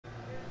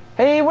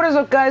what is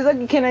up, guys?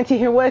 Lucky Kid 19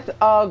 here with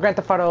Grand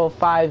Theft Auto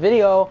 5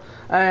 video,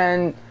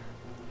 and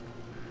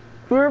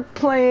we're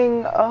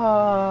playing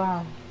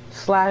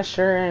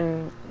Slasher,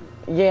 and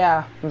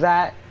yeah,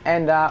 that,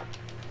 and got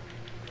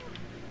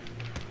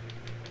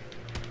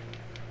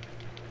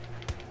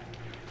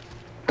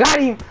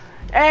him.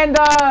 And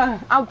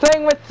I'm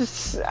playing with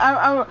this,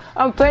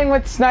 I'm playing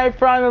with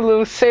Sniper on the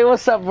loose. Say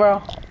what's up,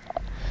 bro.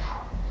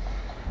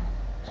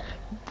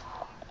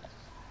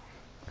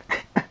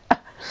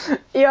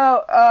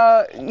 Yo,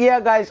 yeah,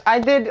 guys, I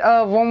did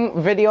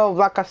one video,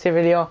 Black Ops 2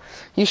 video.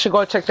 You should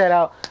go check that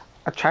out.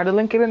 I'll try to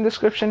link it in the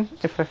description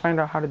if I find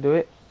out how to do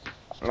it.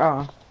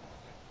 There.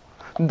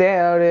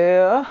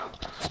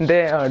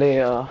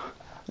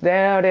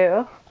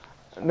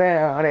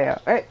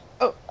 Hey,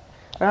 oh.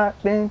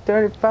 I've been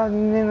 35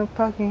 in the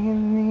pocket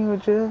and you were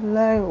just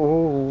like,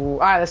 ooh.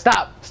 Alright, let's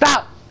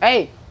stop.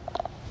 Hey.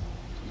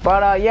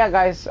 But, yeah,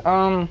 guys,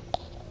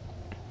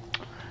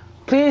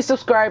 please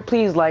subscribe,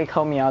 please like,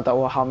 help me out. That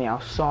will help me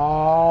out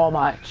so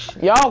much.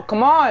 Yo,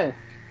 come on.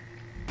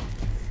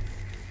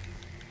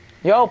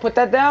 Yo, put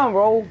that down,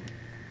 bro.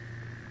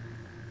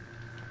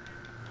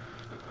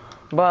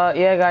 But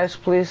yeah, guys,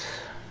 please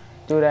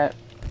do that,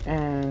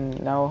 and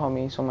that will help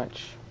me so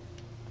much.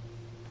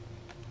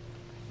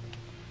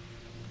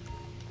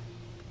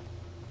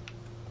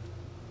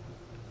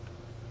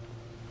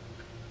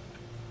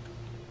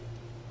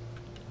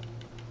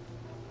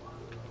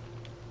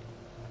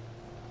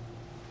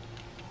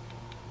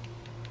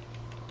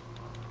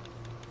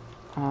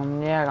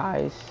 Yeah,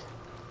 guys,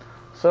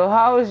 so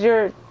how is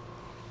your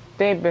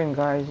day been,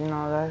 guys? You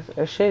know,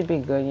 it should be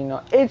good. You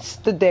know, it's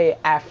the day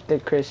after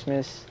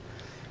Christmas.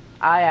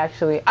 I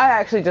actually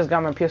just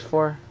got my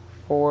PS4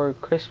 for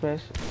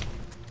Christmas,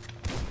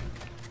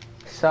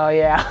 so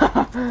yeah.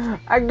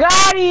 I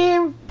got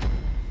him.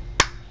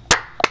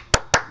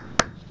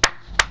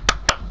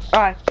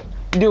 I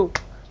do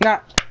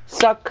not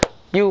suck,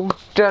 you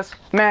just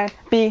mad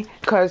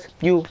because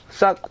you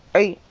suck.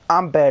 Hey,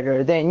 I'm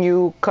better than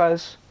you,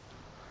 cuz.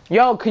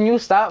 Yo, can you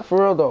stop for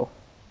real though?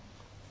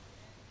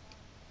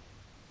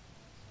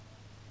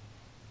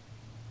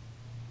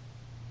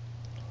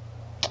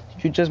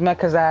 You just mad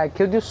cause I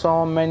killed you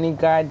so many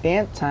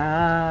goddamn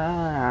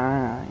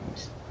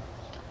times.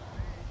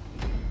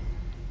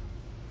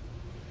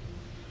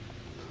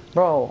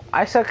 Bro,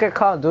 I suck at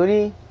Call of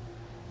Duty.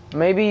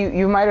 Maybe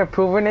you might have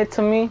proven it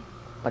to me,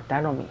 but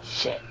that don't mean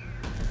shit.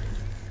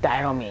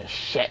 That don't mean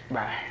shit,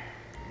 bro.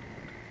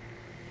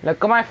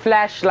 Look at my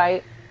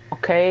flashlight.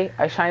 Okay,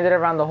 I shined it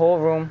around the whole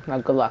room. Now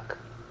good luck.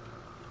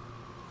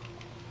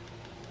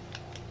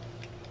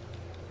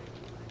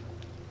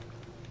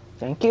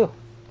 Thank you.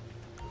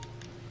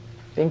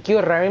 Thank you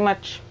very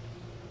much.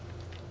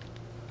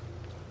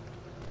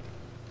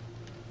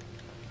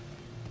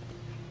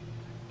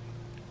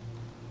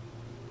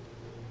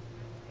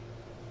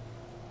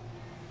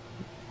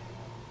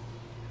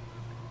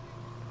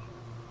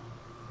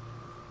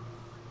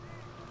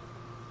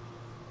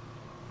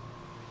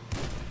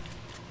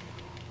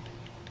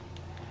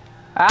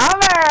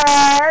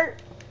 Albert!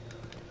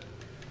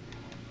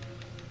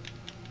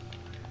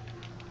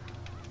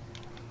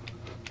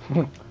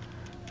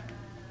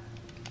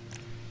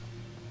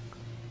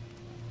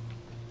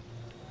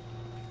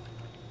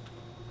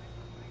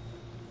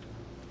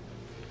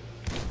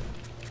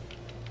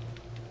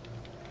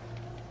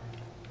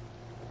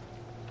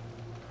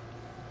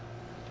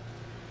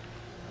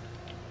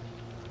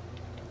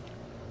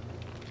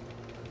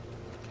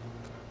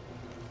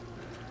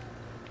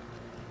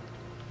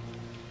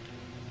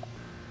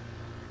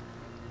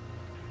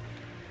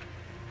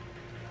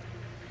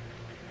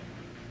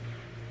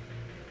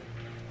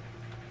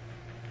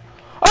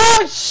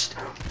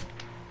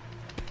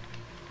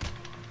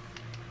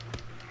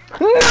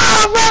 No,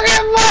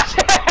 fucking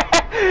bullshit!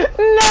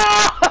 No!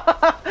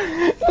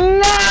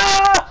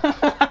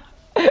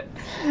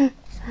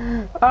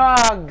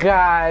 Oh,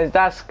 guys,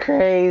 that's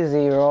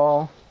crazy,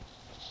 bro.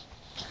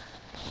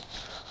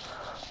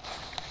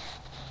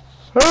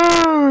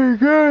 Oh my god,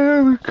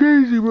 that was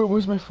crazy, bro.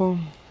 Where's my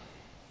phone?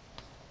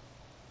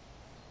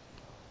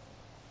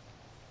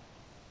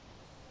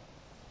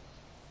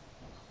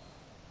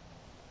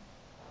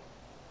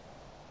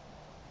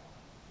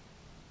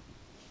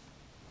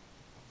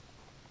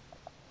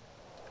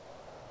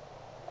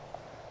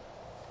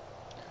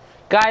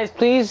 Guys,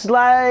 please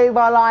leave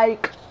a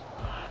like,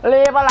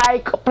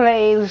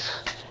 please,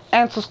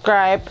 and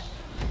subscribe.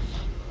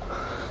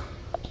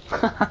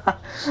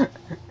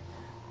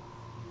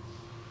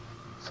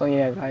 So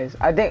yeah, guys,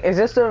 I think, is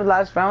this the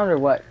last round or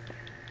what?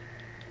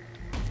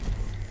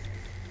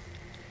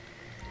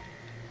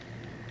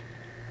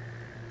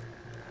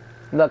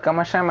 Look, I'm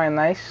gonna shine my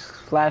nice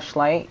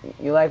flashlight.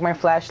 You like my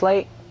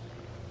flashlight?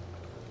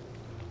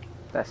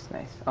 That's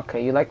nice.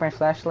 Okay, you like my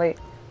flashlight?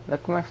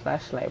 Look at my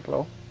flashlight,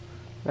 bro.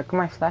 Look at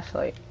my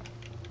flashlight.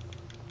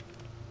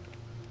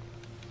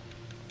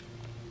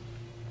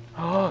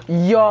 Oh,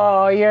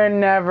 yo, you're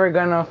never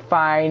gonna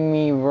find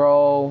me,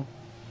 bro.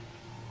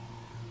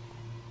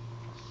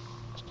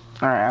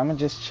 Alright, I'm gonna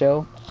just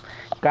chill.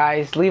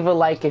 Guys, leave a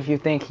like if you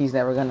think he's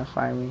never gonna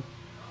find me.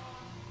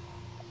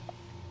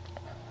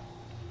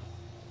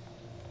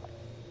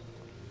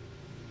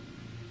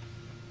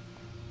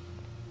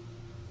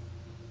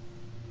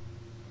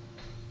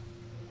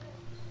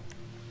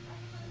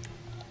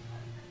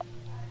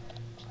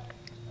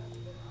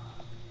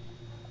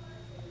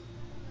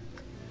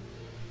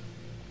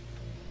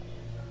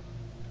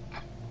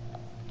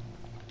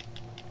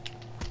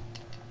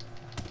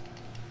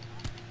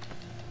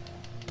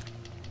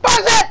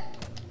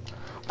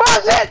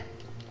 Buzz it!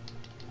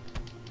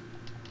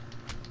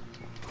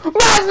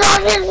 Buzz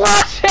fucking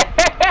bullshit!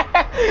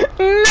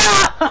 No!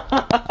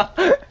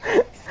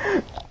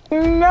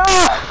 No!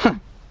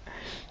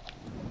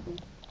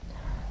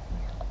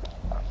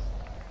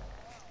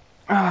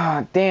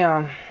 Ah,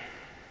 damn.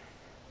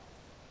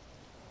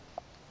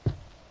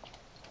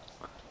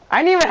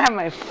 I didn't even have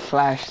my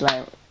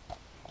flashlight.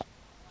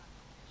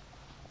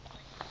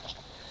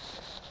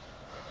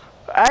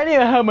 I didn't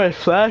even have my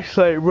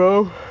flashlight,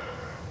 bro.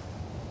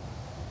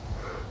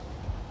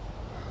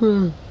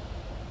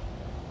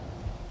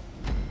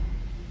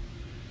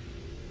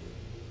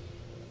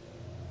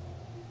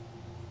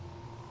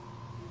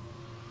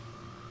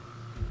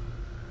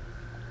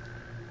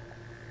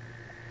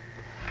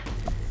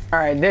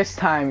 Alright, this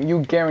time you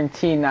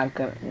guarantee not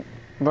gonna,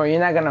 bro, you're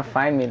not gonna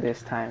find me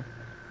this time.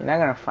 You're not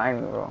gonna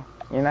find me, bro.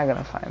 You're not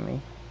gonna find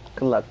me.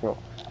 Good luck, bro.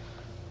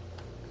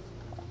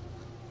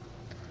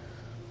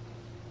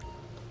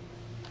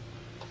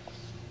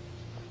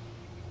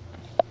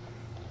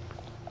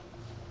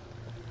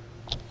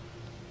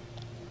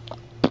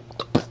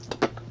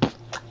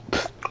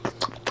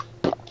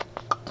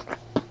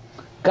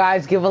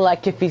 Guys, give a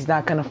like if he's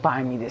not gonna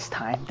find me this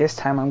time. This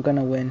time I'm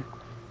gonna win.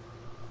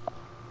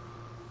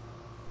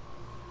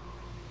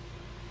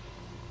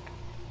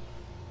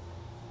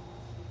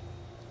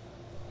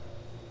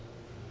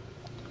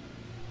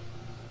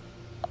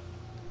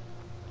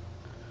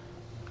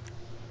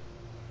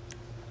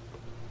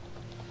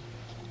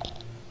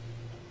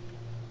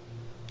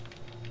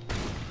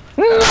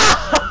 No!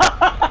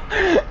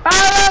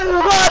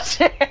 That's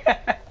bullshit!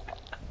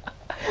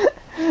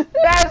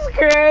 That's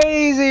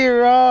crazy,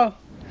 bro.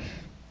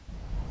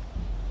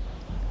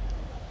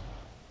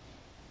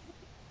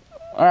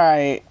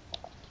 Alright.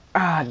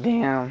 Ah,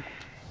 damn.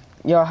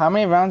 Yo, how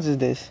many rounds is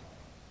this?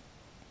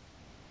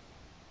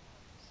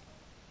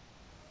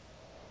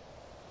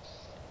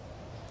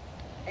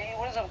 Hey,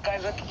 what is up,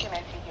 guys? Lucky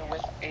connecting here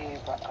with a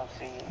backup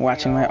for you.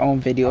 Watching my own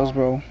videos,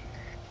 bro.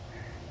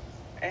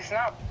 It's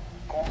not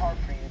going hard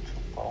for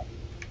YouTube, bro.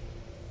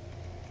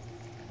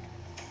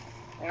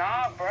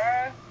 Nah,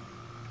 bruh.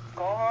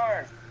 Go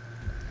hard.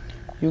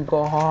 You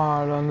go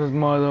hard on this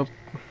mother.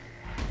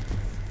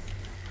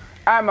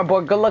 Alright, my boy,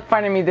 good luck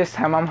finding me this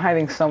time. I'm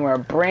hiding somewhere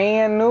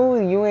brand new.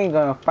 You ain't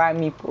gonna find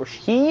me for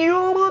shit.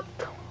 Oh,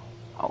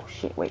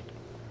 shit, wait.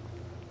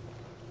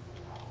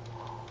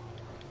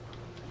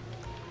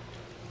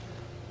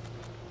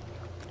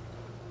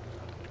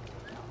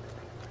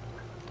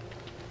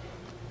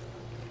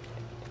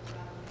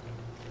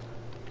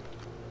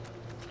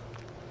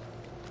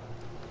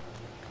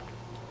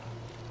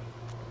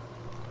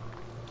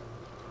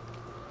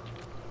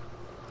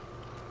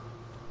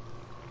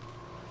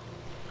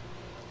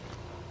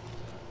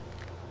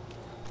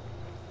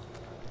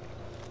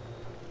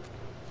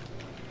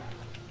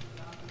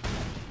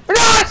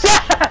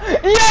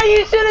 Yeah,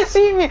 you should have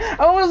seen me.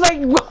 I was like,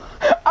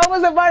 I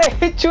was about to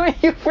hit you and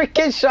you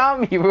freaking shot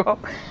me, bro.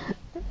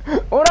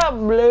 What up,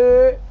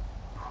 blood?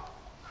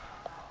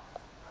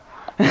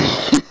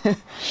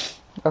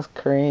 That's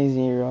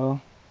crazy, bro.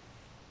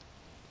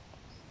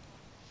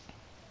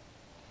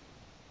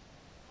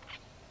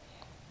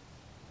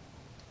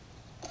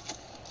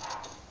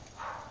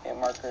 Hit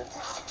marker.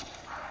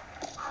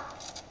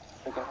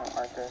 Freaking hit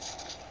marker.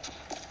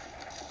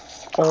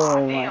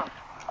 Oh, my.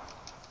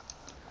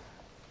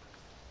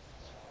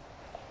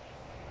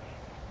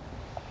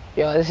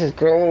 Yo, this is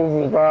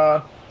crazy,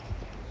 bro.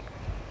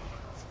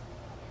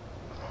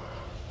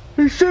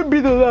 It should be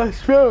the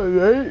last round,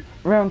 right?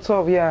 Round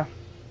 12, yeah.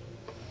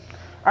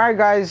 Alright,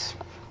 guys.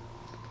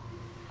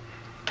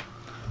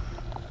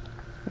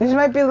 This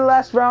might be the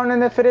last round,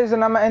 and if it is,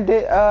 then I'm gonna end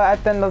it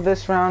at the end of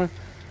this round.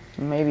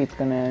 Maybe it's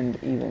gonna end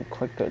even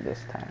quicker this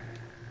time.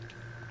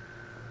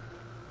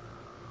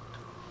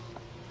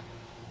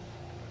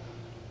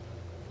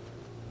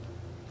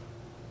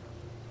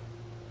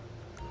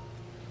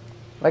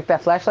 Like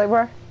that flashlight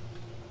bar?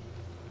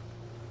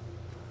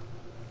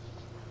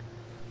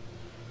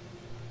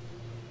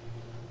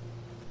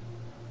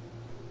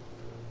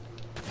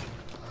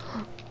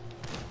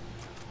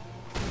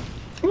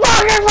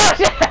 Fucking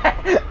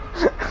bullshit!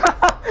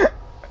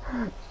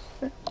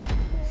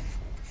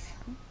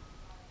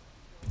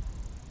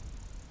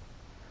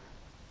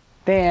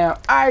 Damn.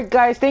 Alright,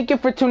 guys, thank you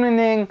for tuning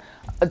in.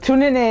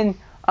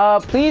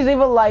 Please leave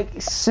a like,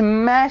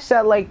 smash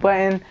that like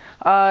button,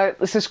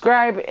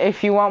 subscribe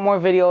if you want more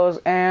videos,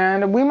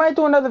 and we might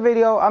do another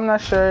video, I'm not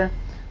sure.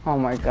 Oh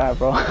my god,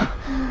 bro.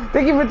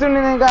 Thank you for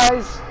tuning in,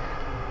 guys.